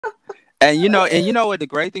And you know what the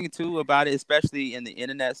great thing too about it, especially in the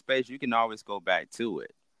internet space, you can always go back to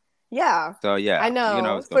it. Yeah, So I yeah, you can know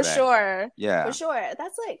always go for back. sure. For Yeah. sure.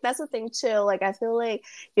 That's the thing too. Like I feel like,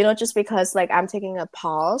 just because like I'm taking a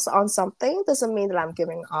pause on something doesn't mean that I'm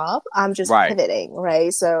giving up. I'm just Right. pivoting,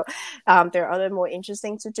 right? So there are other more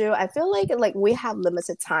interesting to do. I feel like we have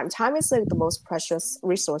limited time. Time is like the most precious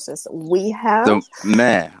resources we have. The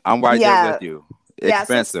man, I'm right there Yeah, with you. yeah,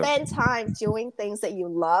 so Expensive. spend time doing things that you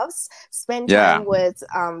love, spend Yeah. time with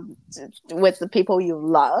the people you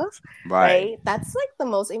love, Right. right? That's like the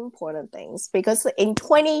most important things, because in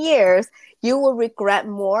 20 years you will regret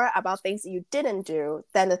more about things you didn't do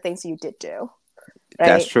than the things you did do,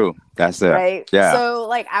 That's right? true. That's it. Right, Yeah.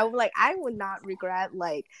 so I would not regret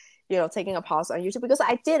like taking a pause on YouTube, because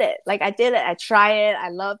I did it. Like I did it, I tried it, I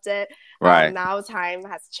loved it. Right. Now time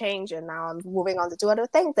has changed and now I'm moving on to do other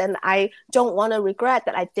things, and I don't want to regret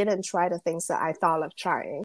that I didn't try the things that I thought of trying.